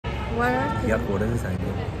What are Yeah, what is this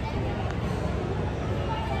idea?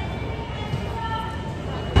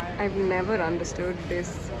 I've never understood this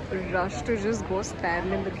rush to just go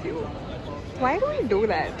stand in the queue. Why do we do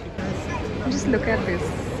that? Just look at this.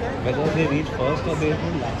 Whether they reach first or they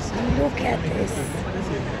reach last. Look at this.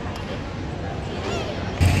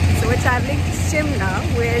 So we're traveling to Shimla.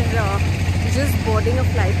 We're just boarding a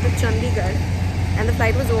flight to Chandigarh, and the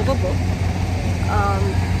flight was overbooked.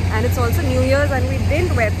 And it's also New Year's, and we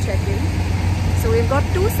didn't web check-in. So we've got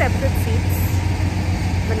 2 separate seats.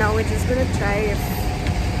 But now we're just gonna try if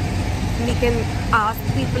we can ask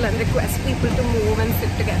people and request people to move and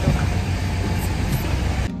sit together.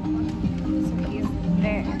 So he's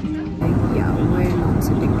there. Yeah, we're not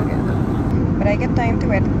sitting together. But I get time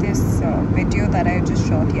to edit this video that I just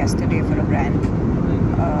shot yesterday for a brand.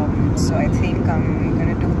 So I think I'm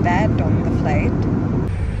gonna do that on the flight.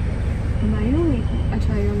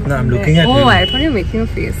 No, I'm looking at him. Oh, I thought you were making a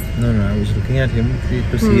face. No, I was looking at him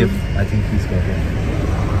to see if I think he's got it.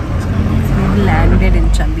 We've landed in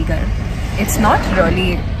Chandigarh. It's not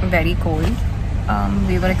really very cold.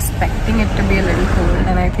 We were expecting it to be a little cold,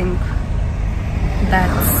 and I think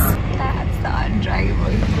that's our driver.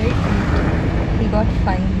 He's very cute. He got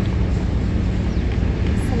fined.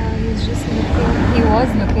 So now he's just looking. He was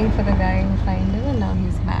looking for the guy who fined him, and now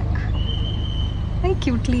he's back. Very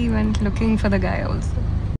cutely went looking for the guy also.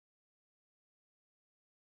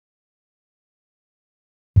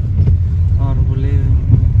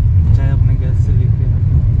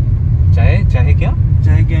 चाहे क्या?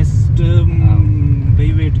 चाहे guest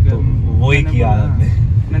भाई wait कर, वही किया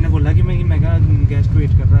मैंने बोला कि मैं कहा गेस्ट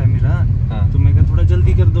वेट कर रहा है मेरा, तो मैं कहा थोड़ा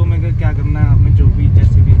जल्दी कर दो, मैं कहा क्या करना है आपने जो भी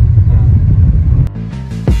जैसे भी।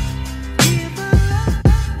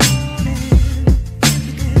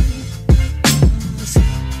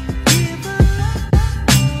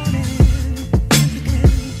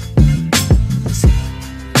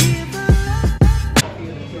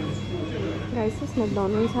 Guys, this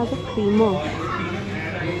McDonald's has a creamer.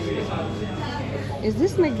 Is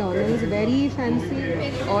this McDonald's very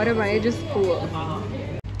fancy or am I just poor?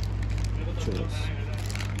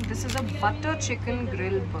 This is a butter chicken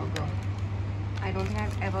grill burger. I don't think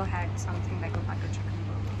I've ever had something like a butter chicken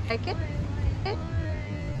burger. Like it?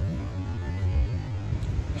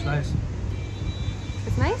 It's nice.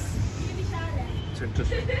 It's nice? It's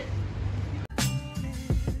interesting.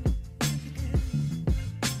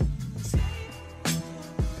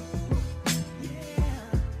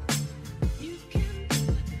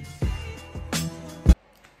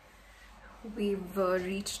 We've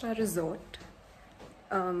reached our resort.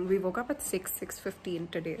 We woke up at 6:15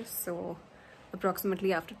 today, so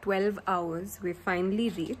approximately after 12 hours we finally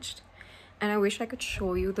reached, and I wish I could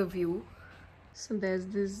show you the view. So there's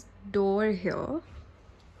this door here.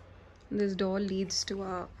 This door leads to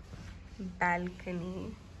a balcony.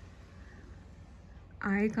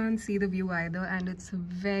 I can't see the view either, and it's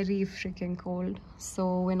very freaking cold, so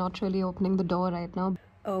we're not really opening the door right now.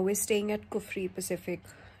 We're staying at Kufri Pacific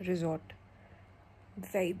Resort.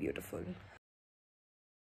 Very beautiful.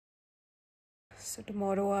 So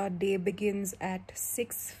tomorrow our day begins at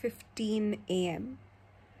 6:15 a.m.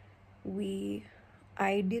 We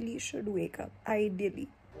ideally should wake up. Ideally.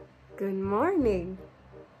 Good morning.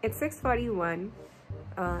 It's 6:41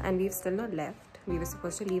 and we've still not left. We were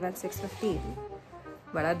supposed to leave at 6:15,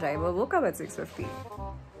 but our driver woke up at 6:15.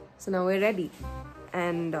 So now we're ready,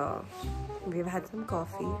 and we've had some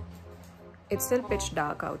coffee. It's still pitch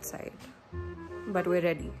dark outside, but we're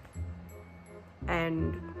ready,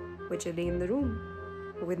 and we're chilling in the room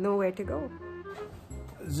with nowhere to go.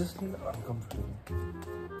 It's just a little uncomfortable.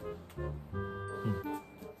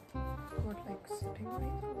 What, like sitting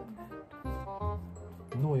right on that?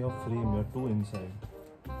 No, you're frame, you're too inside.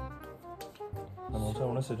 And also I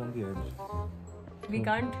want to sit on the edge. We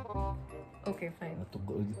can't. Okay, fine.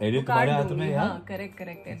 Edit तुम्हारे हाथ में यार. हाँ,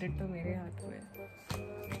 correct. Edit तो मेरे हाथ में.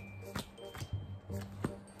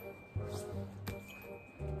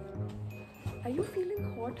 Are you feeling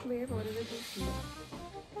hot, wave, or is it just me?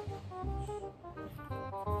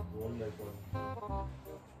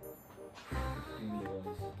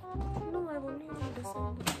 No, I've only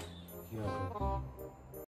listened.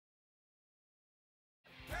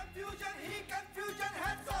 Confusion he confusion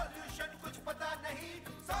है, solution कुछ पता नहीं,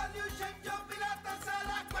 solution जो मिला तो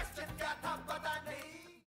साला question क्या था पता नहीं.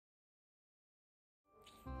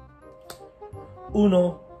 Uno.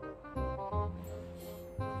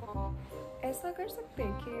 ऐसा कर सकते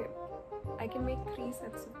हैं कि I can make 3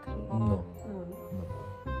 sets of 3. No. No.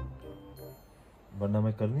 वरना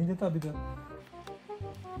मैं कर नहीं देता अभी तक.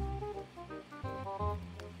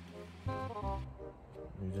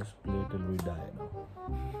 We just play till we die now.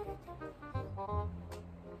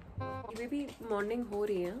 baby, morning ho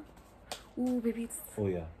rahi hai. Ooh, baby. Oh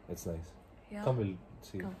yeah, it's nice. Yeah. Come, we'll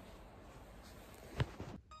see. Come.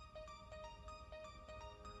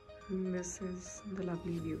 This is the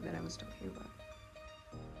lovely view that I was talking about.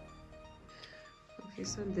 Okay,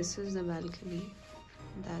 so this is the balcony.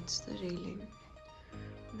 That's the railing.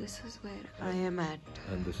 This is where I am at.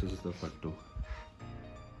 And this is the fattu.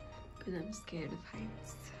 Because I'm scared of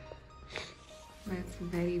heights. But it's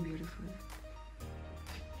very beautiful.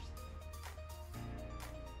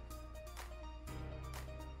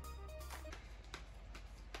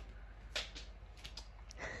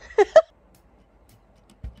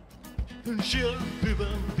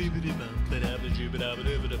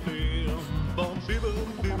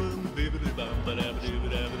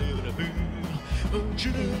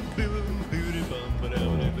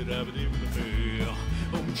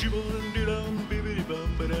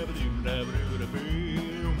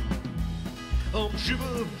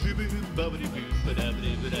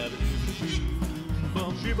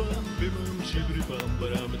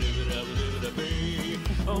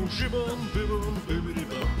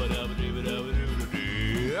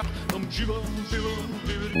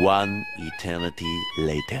 One eternity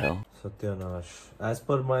later. Satyanash. As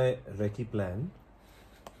per my recce plan,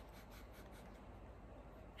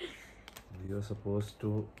 we are supposed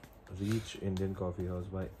to reach Indian Coffee House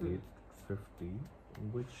by 8:50,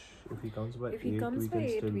 which if he comes by 8, we can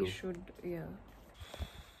still do. Should, yeah.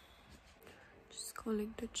 Just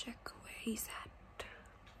calling to check where he's at.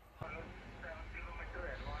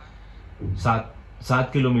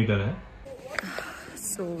 7 kilometer hai.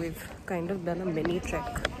 So we've kind of done a mini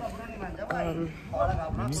trek.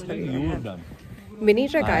 You have done. Mini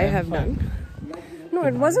trek I have done. No,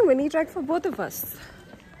 it was a mini trek for both of us.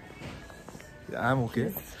 Yeah, I'm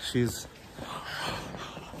okay. She's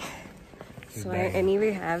So I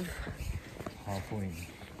anyway have halfway.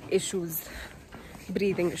 issues,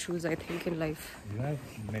 breathing issues, I think, in life. You have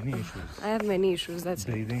many issues. I have many issues, that's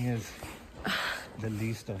it. Breathing is the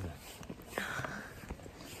least of it.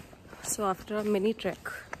 So after a mini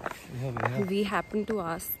trek, we happened to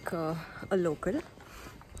ask a local,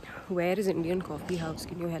 where is Indian Coffee House?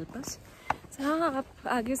 Can you help us? So, हाँ आप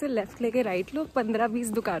आगे से left लेके right लो,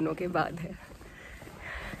 15-20 दुकानों के बाद है.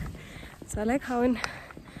 So I like how in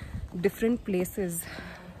different places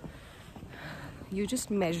you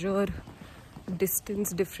just measure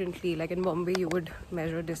distance differently. Like in Bombay you would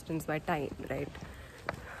measure distance by time, right?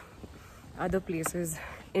 Other places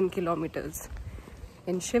in kilometers.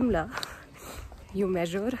 In Shimla you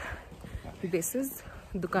measure basis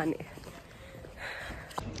dukane.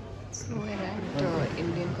 So we're at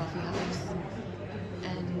Indian Coffee House,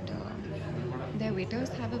 and their waiters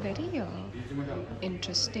have a very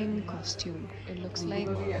interesting costume. It looks like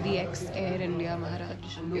the ex-Air India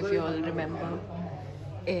Maharaj, if you all remember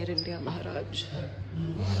Air India Maharaj.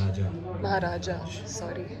 Maharaja.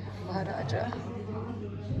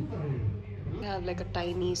 They have like a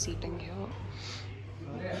tiny seating here.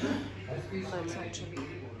 That's actually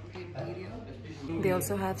the interior. They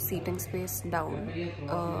also have seating space down,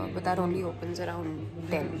 but that only opens around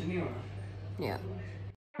 10. Yeah.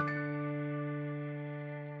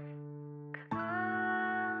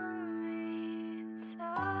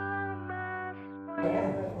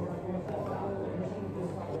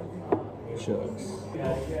 Sure.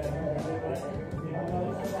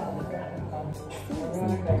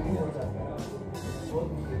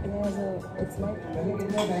 It's like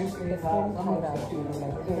different hierarchy,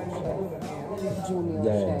 like head chef, junior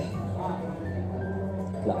chef.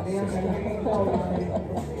 Class system.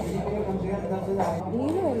 He's a very interesting guy. He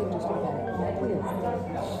is.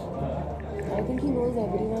 I think he knows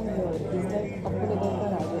everyone here. He's like apne ghar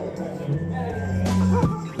ka raja.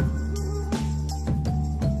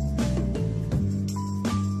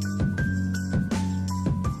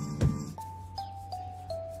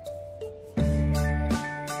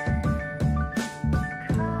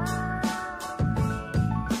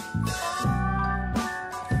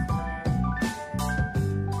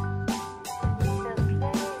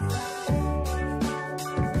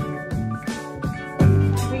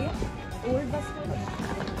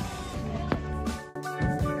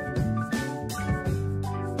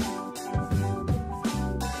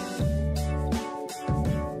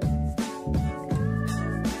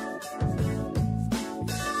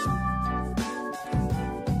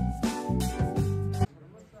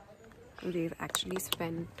 We've actually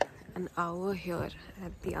spent an hour here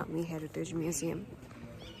at the Army Heritage Museum,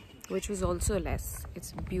 which was also less.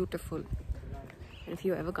 It's beautiful. And if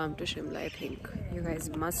you ever come to Shimla, I think you guys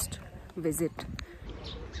must visit.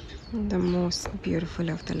 The most beautiful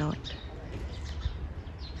of the lot.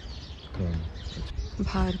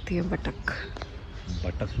 भारतीय बटक.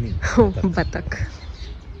 Batak nahi. Oh, batak.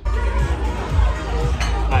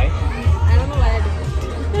 Hi. I don't know why I did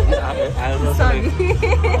it. I don't know. Sorry.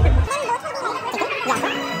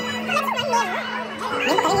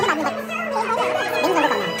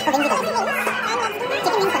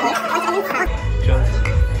 Cheers.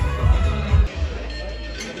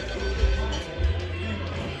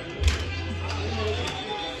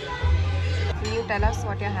 Can you tell us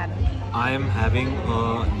what you're having? I am having a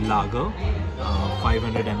lager,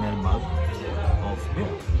 500 ml mug of beer,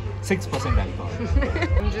 6% alcohol.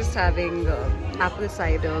 I'm just having apple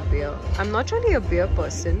cider beer. I'm not really a beer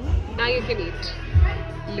person. Now you can eat.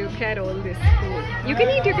 Look at all this food. You can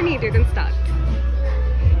eat, you can eat, you can start.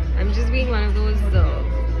 I'm just being one of those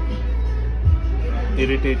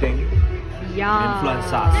Irritating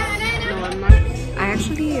influencers. No, I'm not. I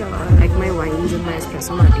actually like my wines and my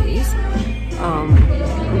espresso martinis.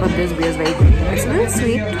 But this beer is very good. It's not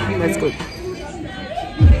sweet, but it's good.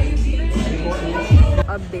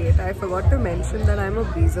 Update, I forgot to mention that I'm a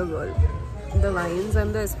breezer girl. The wines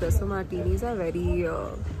and the espresso martinis are very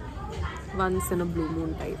once in a blue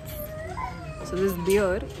moon type. So this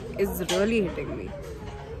beer is really hitting me.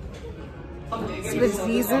 So the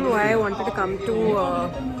reason why I wanted to come to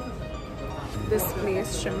this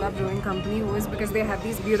place, Shimla Brewing Company, was because they have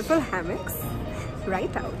these beautiful hammocks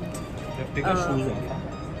right out. Take your shoes off.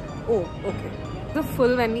 Oh, okay. They were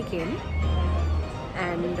full when we came,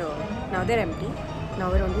 and now they're empty.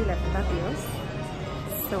 Now we're only left with our beers.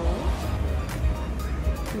 So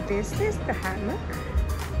this is the hammock.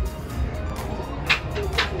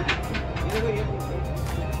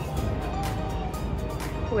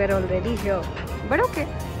 We're already here, but okay.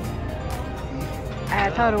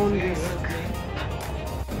 At our own risk.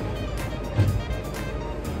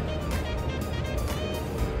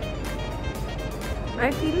 I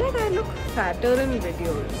feel like I look fatter in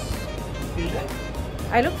videos. Feel that?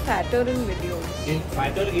 I look fatter in videos.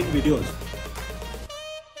 Fatter in videos.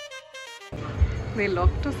 They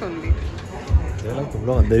locked us only. तुम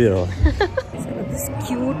लोग अंदर ही रहो. This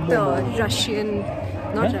cute Russian,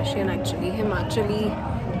 not Russian actually, Himachali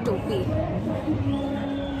topi.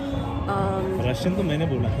 Russian तो मैंने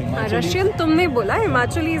बोला. Himachali. Russian तुमने बोला.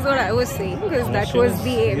 Himachali is what I was saying because that was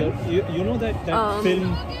the aim. You know that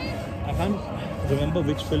film. I can't remember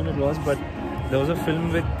which film it was, but there was a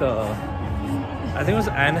film with I think it was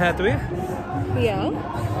Anne Hathaway. Yeah.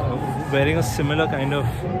 Wearing a similar kind of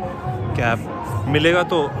cap. मिलेगा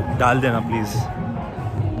तो डाल देना please.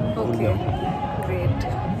 Okay. Great.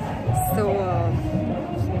 So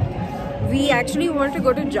we actually wanted to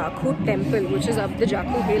go to Jakhu temple, which is up the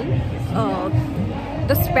Jakhu hill.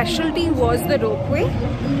 The specialty was the ropeway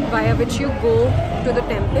via which you go to the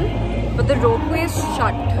temple, but the ropeway is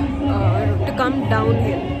shut to come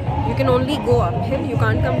downhill. You can only go uphill, you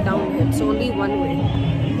can't come downhill. It's only one way.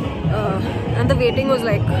 And the waiting was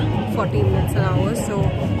like 40 minutes an hour, so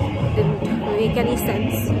didn't make any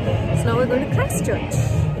sense. So now we're going to Christchurch.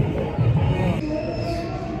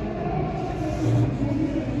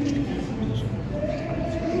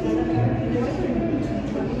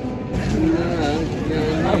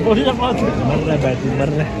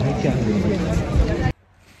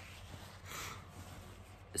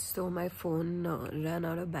 So my phone ran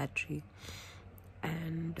out of battery,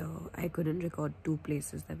 and I couldn't record two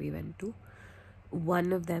places that we went to.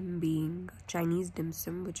 One of them being Chinese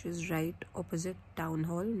Dimsum, which is right opposite Town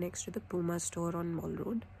Hall next to the Puma store on Mall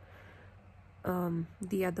Road.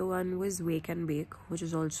 The other one was Wake and Bake, which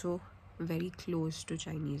is also very close to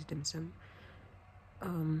Chinese Dimsum.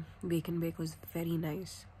 Wake and Bake was very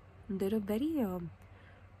nice. They're a very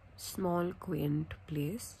small, quaint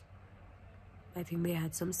place. I think they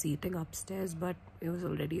had some seating upstairs, but it was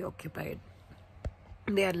already occupied.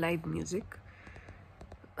 They had live music.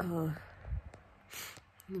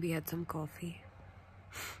 We had some coffee.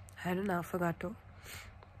 Had an affogato.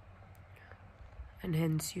 And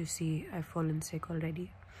hence you see I've fallen sick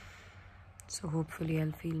already. So hopefully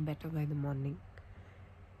I'll feel better by the morning.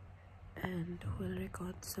 And we'll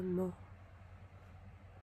record some more.